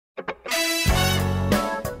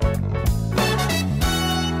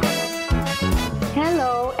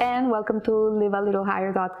welcome to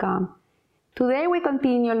livealittlehigher.com. Today we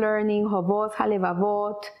continue learning Hovot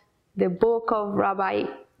HaLevavot, the book of Rabbi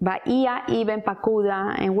Bahia Ibn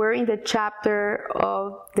Pakuda, and we're in the chapter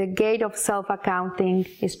of the Gate of Self-Accounting.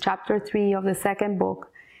 It's chapter 3 of the second book.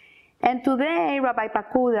 And today Rabbi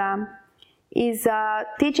Pakuda is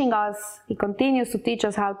teaching us, he continues to teach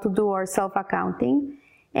us how to do our self-accounting.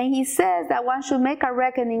 And he says that one should make a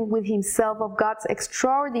reckoning with himself of God's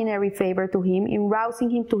extraordinary favor to him in rousing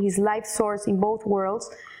him to his life source in both worlds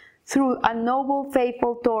through a noble,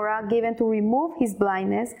 faithful Torah given to remove his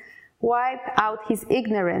blindness, wipe out his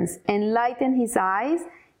ignorance, enlighten his eyes,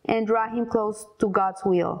 and draw him close to God's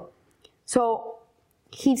will. So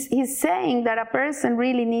he's saying that a person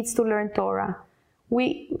really needs to learn Torah.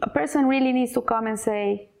 A person really needs to come and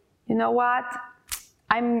say, you know what?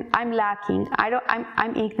 I'm lacking.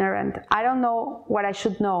 I'm ignorant. I don't know what I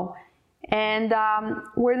should know. And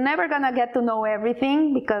we're never going to get to know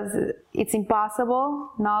everything because it's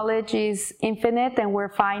impossible. Knowledge is infinite and we're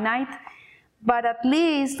finite. But at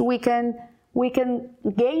least we can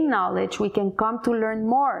gain knowledge. We can come to learn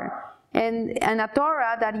more. And a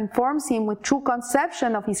Torah that informs him with true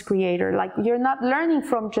conception of his Creator. Like, you're not learning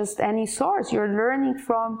from just any source. You're learning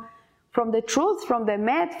from the truth, from the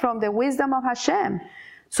Emet, from the wisdom of Hashem.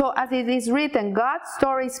 So as it is written, God's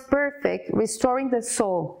story is perfect, restoring the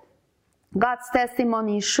soul. God's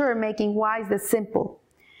testimony is sure, making wise the simple.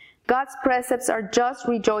 God's precepts are just,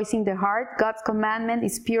 rejoicing the heart. God's commandment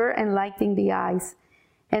is pure, enlightening the eyes.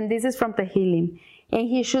 And this is from Tehillim. And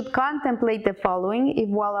he should contemplate the following: if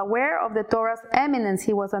while aware of the Torah's eminence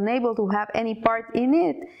he was unable to have any part in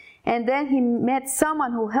it, and then he met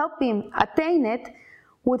someone who helped him attain it,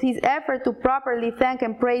 would his effort to properly thank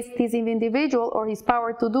and praise this individual or his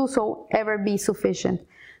power to do so ever be sufficient?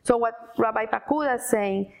 So what Rabbi Pakuda is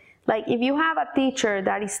saying, like, if you have a teacher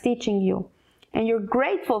that is teaching you, and you're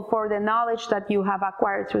grateful for the knowledge that you have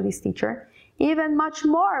acquired through this teacher, even much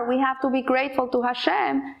more, we have to be grateful to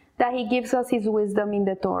Hashem that he gives us his wisdom in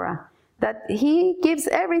the Torah, that he gives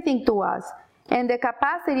everything to us, and the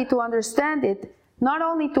capacity to understand it, not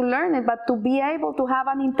only to learn it, but to be able to have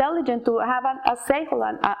an intelligence, to have an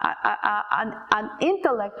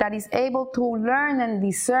intellect that is able to learn and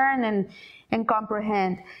discern and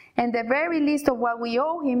comprehend. And the very least of what we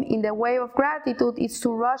owe him in the way of gratitude is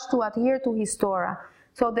to rush to adhere to his Torah.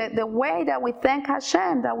 So the way that we thank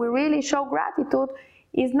Hashem, that we really show gratitude,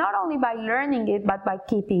 is not only by learning it, but by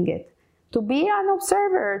keeping it. To be an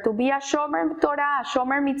observer, to be a Shomer Torah,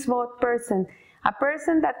 Shomer Mitzvot person, a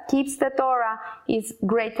person that keeps the Torah is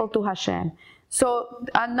grateful to Hashem. So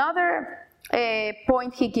another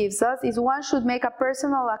point he gives us is one should make a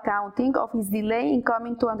personal accounting of his delay in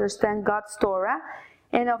coming to understand God's Torah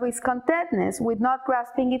and of his contentness with not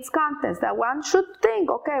grasping its contents. That one should think,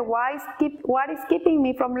 okay, what is keeping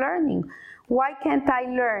me from learning? Why can't I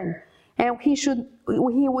learn? And he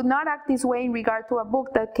would not act this way in regard to a book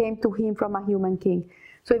that came to him from a human king.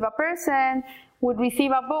 So if a person would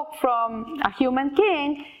receive a book from a human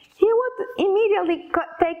king, he would immediately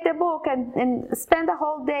take the book and spend a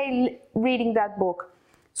whole day reading that book.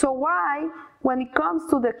 So why, when it comes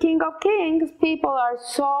to the King of Kings, people are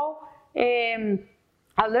so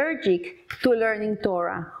allergic to learning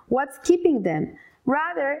Torah? What's keeping them?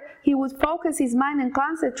 Rather, he would focus his mind and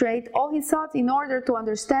concentrate all his thoughts in order to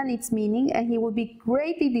understand its meaning, and he would be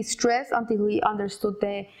greatly distressed until he understood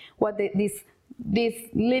what this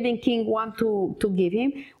living king wants to give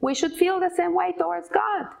him. We should feel the same way towards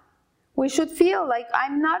God. We should feel like,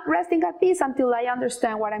 I'm not resting at peace until I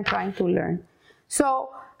understand what I'm trying to learn. So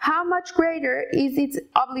how much greater is its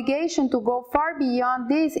obligation to go far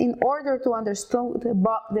beyond this in order to understand the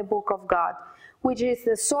book of God, which is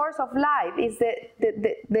the source of life, is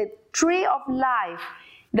the tree of life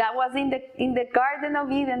that was in the Garden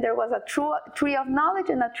of Eden. There was a tree of knowledge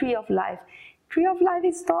and a tree of life. Tree of life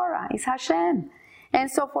is Torah, is Hashem.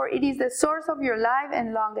 And so for it is the source of your life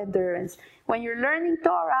and long endurance. When you're learning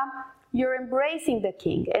Torah, you're embracing the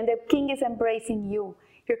king, and the king is embracing you.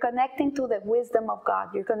 You're connecting to the wisdom of God.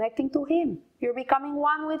 You're connecting to him. You're becoming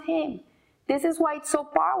one with him. This is why it's so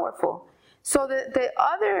powerful. So the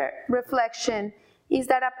other reflection is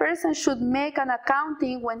that a person should make an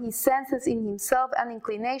accounting when he senses in himself an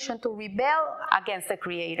inclination to rebel against the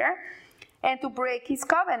Creator and to break his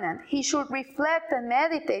covenant. He should reflect and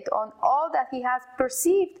meditate on all that he has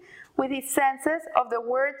perceived with his senses of the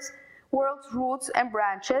world's roots and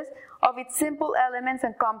branches, of its simple elements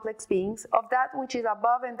and complex beings, of that which is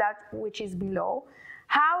above and that which is below,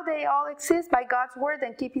 how they all exist by God's word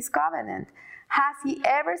and keep his covenant. Has he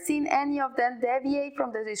ever seen any of them deviate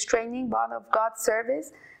from the restraining bond of God's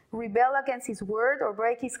service? rebel against his word or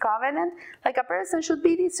break his covenant, like a person should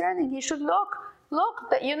be discerning. He should look,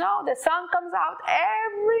 the sun comes out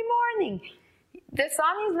every morning. The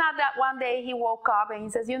sun is not that one day he woke up and he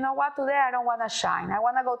says, you know what, today I don't want to shine. I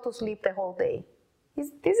want to go to sleep the whole day.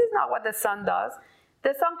 This is not what the sun does.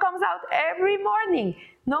 The sun comes out every morning,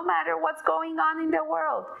 no matter what's going on in the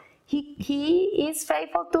world. He is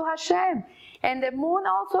faithful to Hashem. And the moon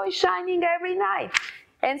also is shining every night.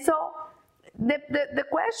 And so the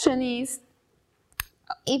question is,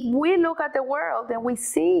 if we look at the world and we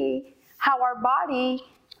see how our body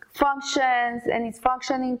functions and is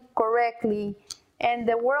functioning correctly, and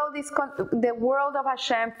the world of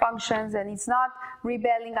Hashem functions and it's not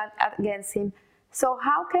rebelling against him, so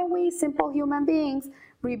how can we, simple human beings,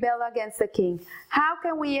 rebel against the king? How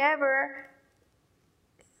can we ever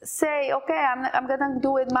say, okay, I'm going to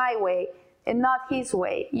do it my way and not his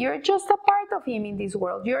way? You're just a part of him in this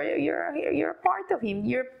world. You're a part of him.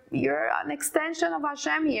 You're an extension of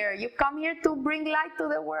Hashem here. You come here to bring light to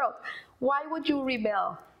the world. Why would you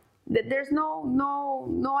rebel? There's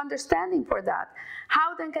no understanding for that.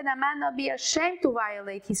 How then can a man not be ashamed to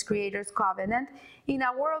violate his Creator's covenant in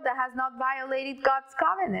a world that has not violated God's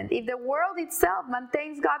covenant? If the world itself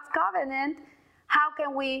maintains God's covenant, how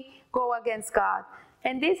can we go against God?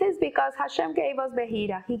 And this is because Hashem gave us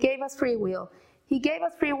Behira. He gave us free will. He gave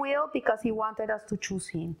us free will because he wanted us to choose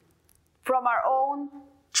him from our own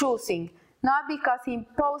choosing, not because he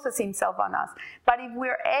imposes himself on us. But if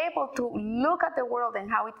we're able to look at the world and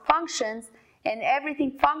how it functions, and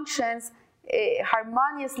everything functions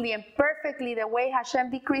harmoniously and perfectly the way Hashem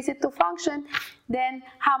decrees it to function, then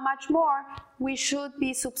how much more we should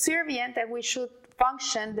be subservient and we should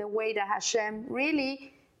function the way that Hashem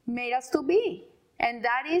really made us to be. And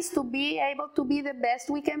that is to be able to be the best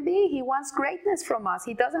we can be. He wants greatness from us.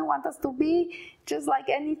 He doesn't want us to be just like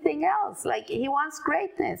anything else. Like, he wants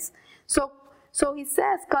greatness. So he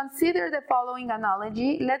says, consider the following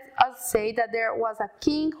analogy. Let us say that there was a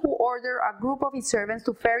king who ordered a group of his servants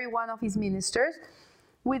to ferry one of his ministers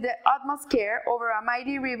with the utmost care over a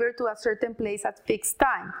mighty river to a certain place at fixed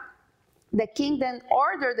time. The king then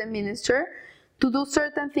ordered the minister to do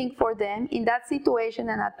certain things for them in that situation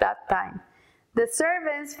and at that time. The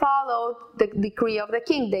servants followed the decree of the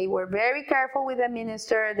king. They were very careful with the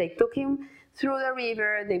minister. They took him through the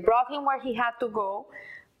river. They brought him where he had to go.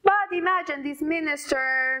 But imagine this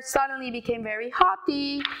minister suddenly became very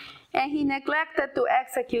haughty and he neglected to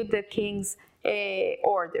execute the king's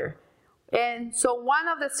order. And so one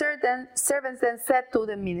of the servants then said to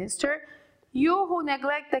the minister, "You who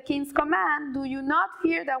neglect the king's command, do you not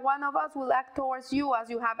fear that one of us will act towards you as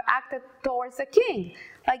you have acted towards the king?"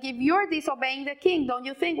 Like, if you're disobeying the king, don't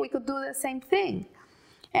you think we could do the same thing?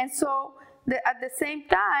 And so at the same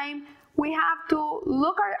time, we have to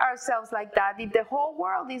look at ourselves like that. If the whole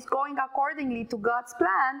world is going accordingly to God's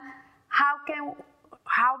plan,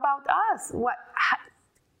 how about us?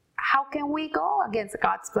 How can we go against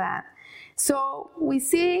God's plan? So we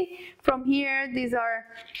see from here, these are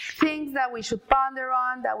things that we should ponder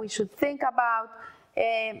on, that we should think about.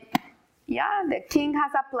 The king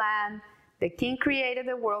has a plan. The king created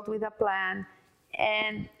the world with a plan.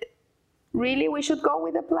 And really, we should go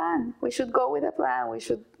with the plan. We should go with the plan. We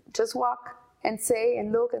should just walk and say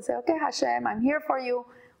and look and say, okay, Hashem, I'm here for you.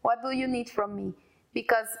 What do you need from me?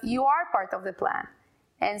 Because you are part of the plan.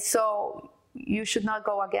 And so you should not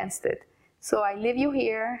go against it. So I leave you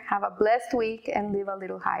here. Have a blessed week and live a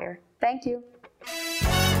little higher. Thank you.